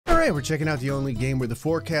right, we're checking out the only game where the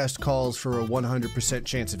forecast calls for a 100%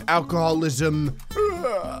 chance of alcoholism.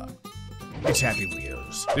 It's Happy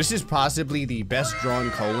Wheels. This is possibly the best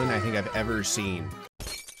drawn colon I think I've ever seen.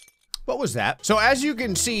 What was that? So as you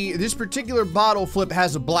can see, this particular bottle flip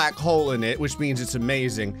has a black hole in it, which means it's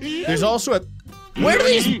amazing. There's also a... Where do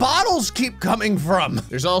these bottles keep coming from?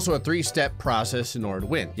 There's also a 3-step process in order to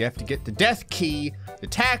win. You have to get the death key, the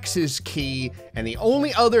taxes key, and the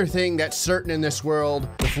only other thing that's certain in this world,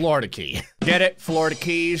 the Florida key. Get it? Florida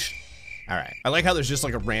keys? All right. I like how there's just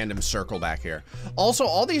like a random circle back here. Also,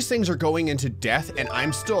 all these things are going into death and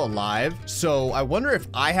I'm still alive. So I wonder if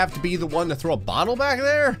I have to be the one to throw a bottle back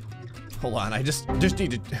there? Hold on, I just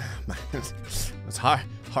need to, it's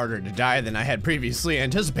harder to die than I had previously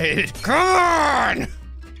anticipated. Come on!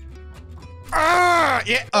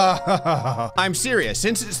 Yeah, I'm serious.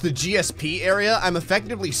 Since it's the GSP area, I'm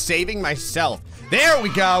effectively saving myself. There we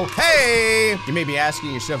go. Hey! You may be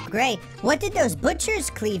asking yourself, Gray, what did those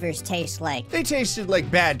butcher's cleavers taste like? They tasted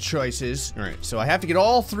like bad choices. All right, so I have to get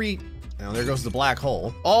all 3. Now there goes the black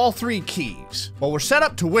hole. All 3 keys. Well, we're set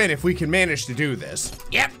up to win if we can manage to do this.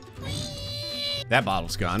 Yep. That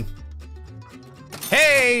bottle's gone.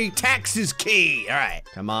 Hey, taxes key. All right,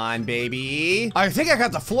 come on, baby. I think I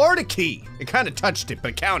got the Florida key. It kind of touched it,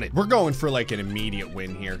 but counted. We're going for like an immediate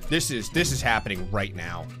win here. This is happening right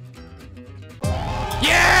now.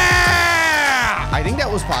 Yeah! I think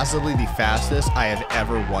that was possibly the fastest I have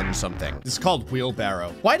ever won something. This is called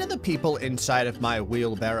wheelbarrow. Why do the people inside of my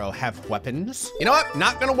wheelbarrow have weapons? You know what?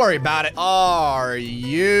 Not gonna worry about it. Are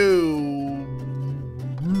you?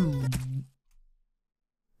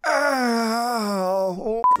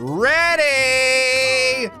 Oh,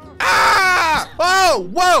 ready? Ah! Oh,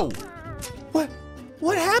 whoa!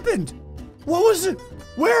 What happened? What was it?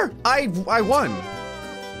 Where? I won.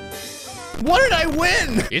 What did I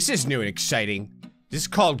win? This is new and exciting. This is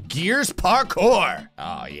called Gears Parkour.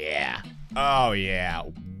 Oh yeah. Oh yeah.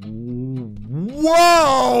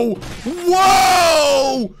 Whoa!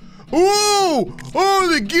 Whoa! Ooh! Oh,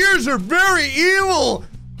 the gears are very evil.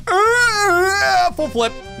 Full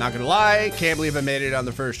flip. Not gonna lie, can't believe I made it on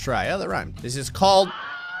the first try. Oh, that rhymed. This is called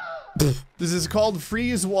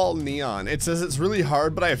Freeze Wall Neon. It says it's really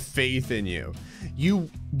hard, but I have faith in you. You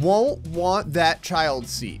won't want that child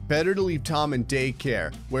seat. Better to leave Tom in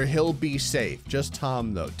daycare, where he'll be safe. Just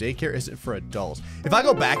Tom, though. Daycare isn't for adults. If I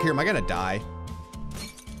go back here, am I gonna die?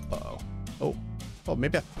 Uh-oh. Oh,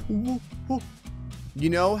 maybe I... Ooh. You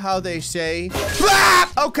know how they say,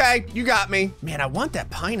 ah! Okay, you got me. Man, I want that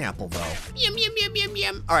pineapple though. Yum, yum, yum, yum,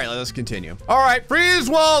 yum. All right, let's continue. All right, freeze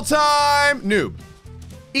wall time. Noob,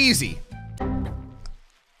 easy.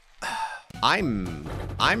 I'm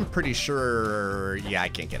pretty sure, yeah, I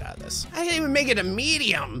can't get out of this. I didn't even make it a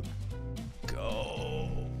medium. Go,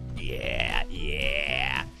 yeah.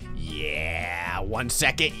 1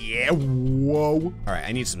 second, yeah, whoa. All right,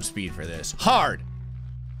 I need some speed for this. Hard.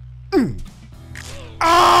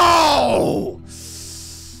 Oh!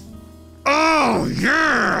 Oh,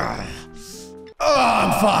 yeah! Oh,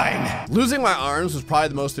 I'm fine. Losing my arms was probably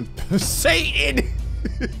the most Satan!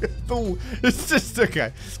 It's just,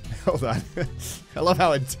 okay. Hold on. I love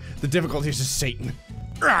how the difficulty is just Satan.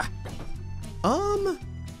 I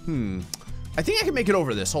think I can make it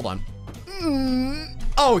over this, hold on.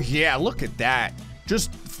 Oh yeah, look at that.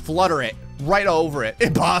 Just flutter it. Right over it.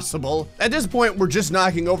 Impossible. At this point, we're just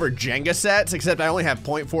knocking over Jenga sets, except I only have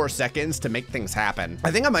 0.4 seconds to make things happen. I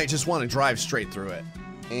think I might just want to drive straight through it.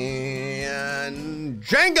 And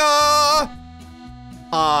Jenga!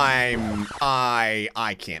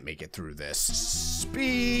 I can't make it through this.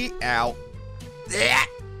 Speed out.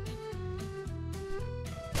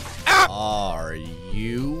 Are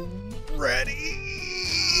you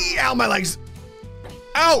ready? Ow, my legs.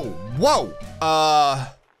 Ow, whoa.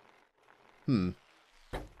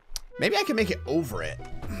 Maybe I can make it over it.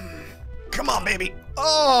 Come on, baby.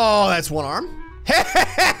 Oh, that's one arm.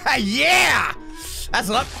 Yeah! That's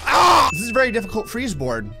enough. Oh! This is a very difficult freeze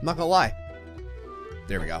board, I'm not gonna lie.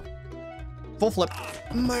 There we go. Full flip.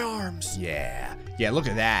 My arms. Yeah. Yeah, look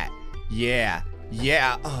at that. Yeah.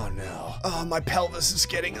 Yeah. Oh, no. Oh, my pelvis is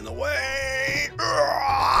getting in the way.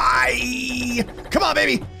 Come on,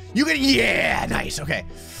 baby. You can, yeah, nice, okay.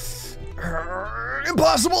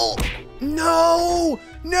 Impossible. No,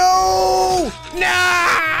 no,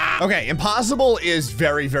 nah. Okay, impossible is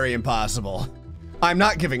very, very impossible. I'm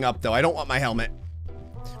not giving up though. I don't want my helmet.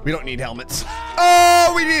 We don't need helmets.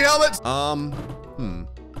 Oh, we need helmets.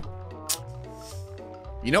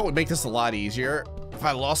 You know what would make this a lot easier? If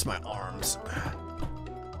I lost my arms.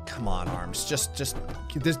 Come on, arms. Just this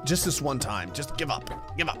one time. Just give up.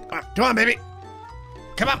 Give up. Come on, baby.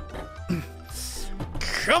 Come on.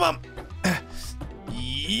 Come on.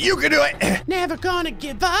 You can do it. Never gonna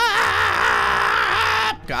give up.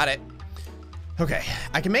 Got it. Okay,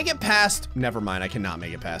 I can make it past, never mind, I cannot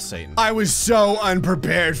make it past Satan. I was so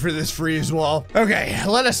unprepared for this freeze wall. Okay,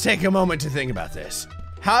 let us take a moment to think about this.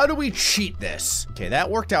 How do we cheat this? Okay, that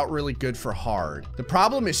worked out really good for hard. The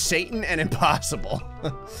problem is Satan and impossible.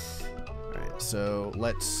 All right, so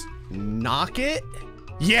let's knock it.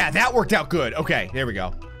 Yeah, that worked out good. Okay, there we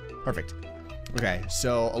go. Perfect. Okay,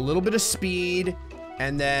 so a little bit of speed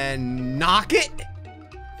and then knock it.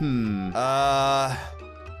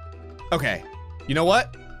 Okay. You know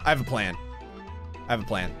what? I have a plan. I have a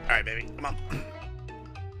plan. All right, baby, come on.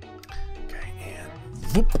 Okay, and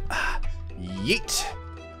whoop. Yeet.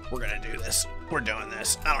 We're gonna do this. We're doing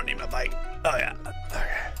this. I don't need my bike. Oh yeah,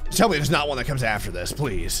 okay. Tell me there's not one that comes after this,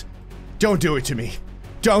 please. Don't do it to me.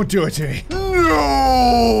 Don't do it to me.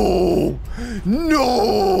 No!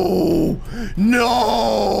 No!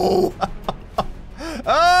 No!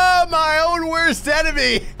 Oh, my own worst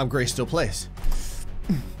enemy. I'm GrayStillPlays.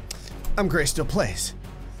 I'm GrayStillPlays.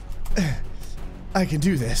 I can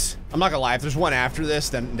do this. I'm not gonna lie, if there's one after this,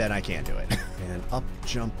 then I can't do it. And up,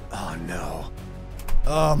 jump, oh no.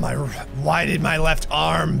 Oh why did my left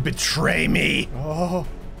arm betray me? Oh,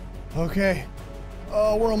 okay.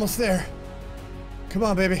 Oh, we're almost there. Come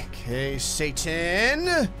on, baby. Okay,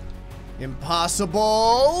 Satan. Impossible.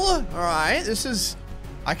 All right,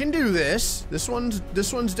 I can do this. This one's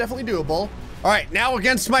definitely doable. All right, now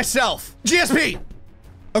against myself. GSP.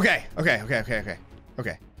 Okay.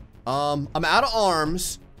 I'm out of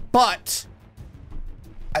arms, but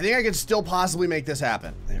I think I could still possibly make this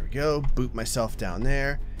happen. There we go, boot myself down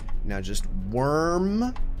there. Now just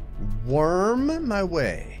worm my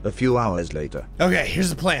way. A few hours later. Okay, here's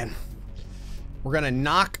the plan. We're gonna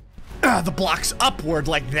knock the blocks upward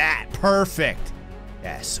like that. Perfect.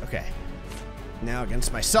 Yes, okay. Now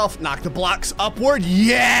against myself, knock the blocks upward.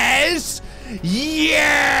 Yes!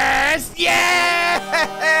 Yes!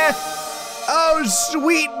 Yes! Oh,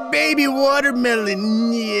 sweet baby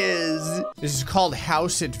watermelon, yes. This is called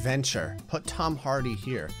House Adventure. Put Tom Hardy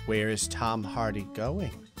here. Where is Tom Hardy going?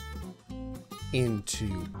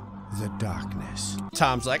 Into the darkness.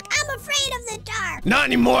 Tom's like, I'm afraid of the dark. not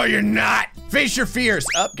anymore, you're not. Face your fears.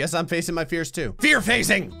 Oh, guess I'm facing my fears too. Fear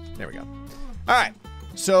facing. There we go. All right,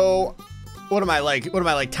 so what am I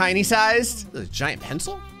like tiny sized? A giant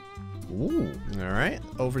pencil? Ooh, all right.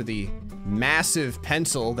 Over the massive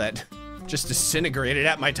pencil that just disintegrated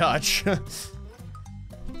at my touch. This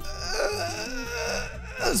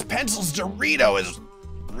pencil's Dorito is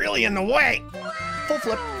really in the way. Full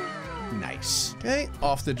flip. Nice. Okay,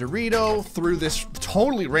 off the Dorito, through this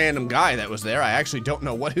totally random guy that was there. I actually don't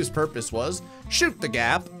know what his purpose was. Shoot the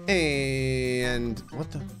gap, and what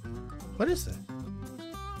is this?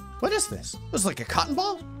 What is this? This is like a cotton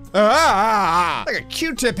ball? Ah, like a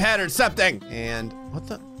Q-tip head or something. And what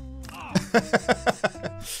the?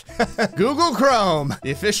 Google Chrome,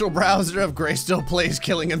 the official browser of GrayStillPlays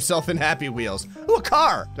killing himself in Happy Wheels. Ooh, a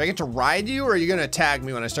car. Do I get to ride you, or are you gonna tag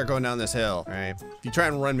me when I start going down this hill? All right, if you try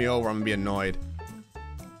and run me over, I'm gonna be annoyed.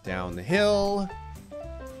 Down the hill.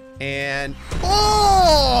 And,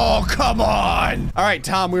 oh, come on. All right,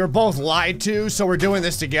 Tom, we were both lied to, so we're doing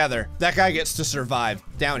this together. That guy gets to survive.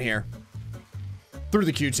 Down here. Through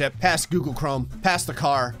the Q-tip, past Google Chrome, past the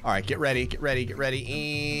car. All right, get ready,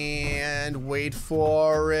 and wait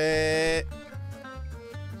for it.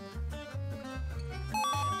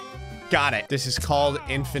 Got it. This is called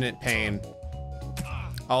infinite pain.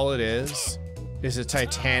 All it is a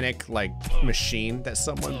Titanic, like, machine that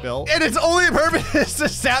someone built. And its only purpose is to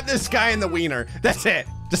stab this guy in the wiener. That's it.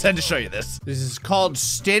 Just had to show you this. This is called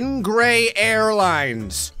Stingray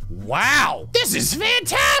Airlines. Wow, this is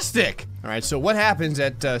fantastic. All right, so what happens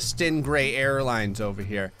at Stingray Airlines over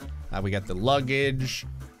here? We got the luggage.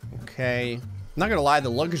 Okay. I'm not gonna lie, the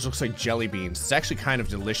luggage looks like jelly beans. It's actually kind of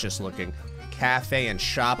delicious looking. Cafe and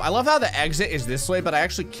shop. I love how the exit is this way, but I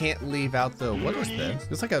actually can't leave out the, what is this?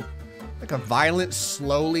 It's like a violent,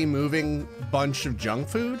 slowly moving bunch of junk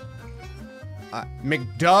food.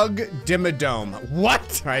 McDoug Dimmadome.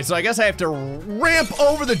 What? All right, so I guess I have to ramp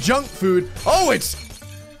over the junk food. Oh,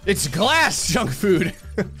 it's glass junk food.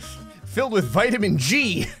 Filled with vitamin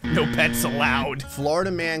G. No pets allowed.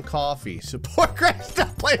 Florida Man Coffee. Support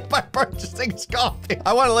GrayStillPlays by purchasing his coffee.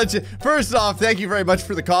 I want to let you, first off, thank you very much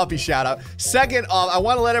for the coffee shout out. Second off, I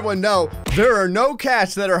want to let everyone know there are no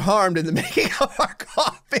cats that are harmed in the making of our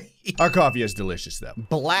coffee. Our coffee is delicious though.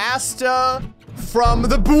 Blasta from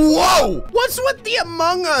the, whoa! What's with the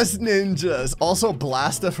Among Us ninjas? Also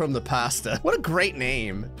Blasta from the pasta. What a great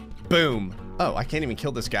name. Boom. Oh, I can't even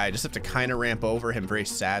kill this guy. I just have to kind of ramp over him very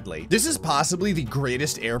sadly. This is possibly the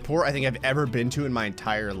greatest airport I think I've ever been to in my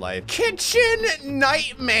entire life. Kitchen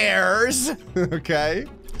nightmares. Okay.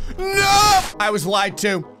 No! I was lied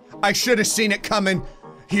to. I should have seen it coming.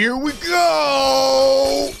 Here we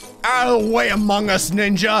go! Out of the way, Among Us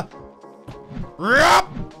ninja.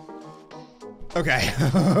 Okay.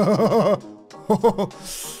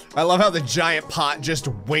 I love how the giant pot just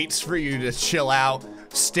waits for you to chill out,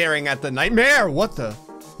 staring at the nightmare. What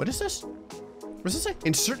is this? What does it say?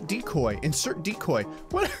 Insert decoy, insert decoy.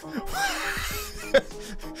 What?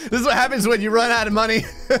 This is what happens when you run out of money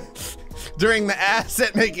during the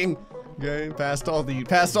asset making. Okay, past all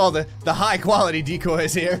the high quality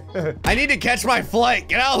decoys here. I need to catch my flight,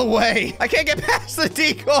 get out of the way. I can't get past the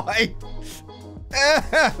decoy.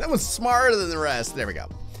 That was smarter than the rest. There we go.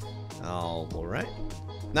 All right.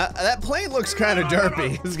 Now, that plane looks kind of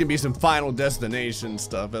derpy. This is gonna be some Final Destination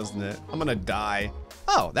stuff, isn't it? I'm gonna die.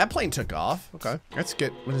 Oh, that plane took off. Okay, let's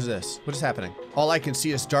get, what is this? What is happening? All I can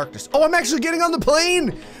see is darkness. Oh, I'm actually getting on the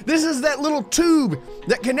plane. This is that little tube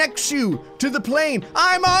that connects you to the plane.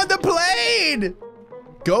 I'm on the plane.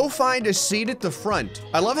 Go find a seat at the front.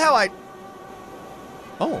 I love how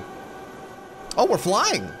oh, we're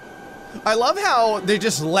flying. I love how they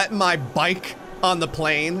just let my bike on the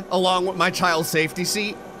plane along with my child safety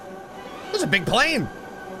seat. This is a big plane.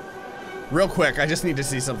 Real quick, I just need to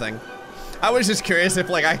see something. I was just curious if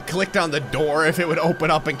like I clicked on the door, if it would open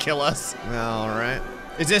up and kill us. All right.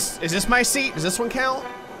 Is this my seat? Does this one count?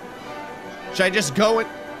 Should I just go and,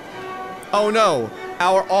 oh no,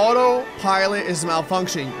 our autopilot is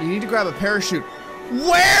malfunctioning. You need to grab a parachute.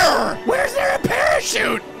 Where? Where's there a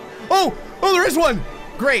parachute? Oh, there is one.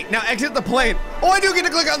 Great, now exit the plane. Oh, I do get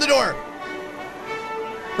to click on the door.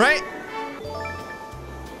 Right?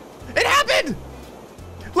 It happened!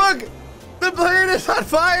 Look, the plane is on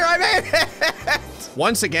fire, I made it!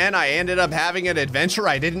 Once again, I ended up having an adventure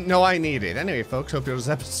I didn't know I needed. Anyway, folks, hope it was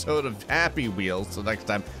an episode of Happy Wheels. Till next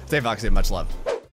time, stay foxy and much love.